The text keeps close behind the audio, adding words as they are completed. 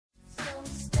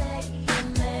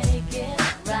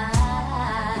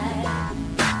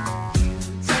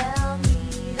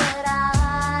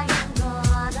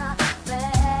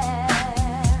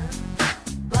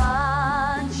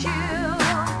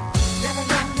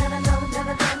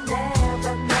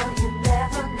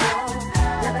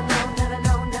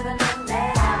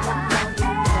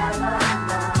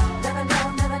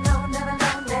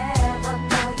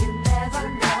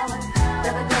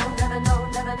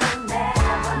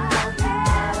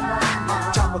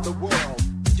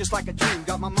just like a dream.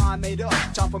 Got my mind made up,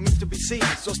 time for me to be seen.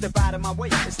 So step out of my way,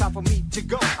 it's time for me to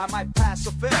go. I might pass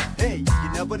or fail, hey,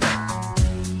 you never know.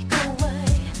 Go away,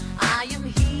 I am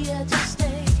here to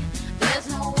stay. There's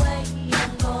no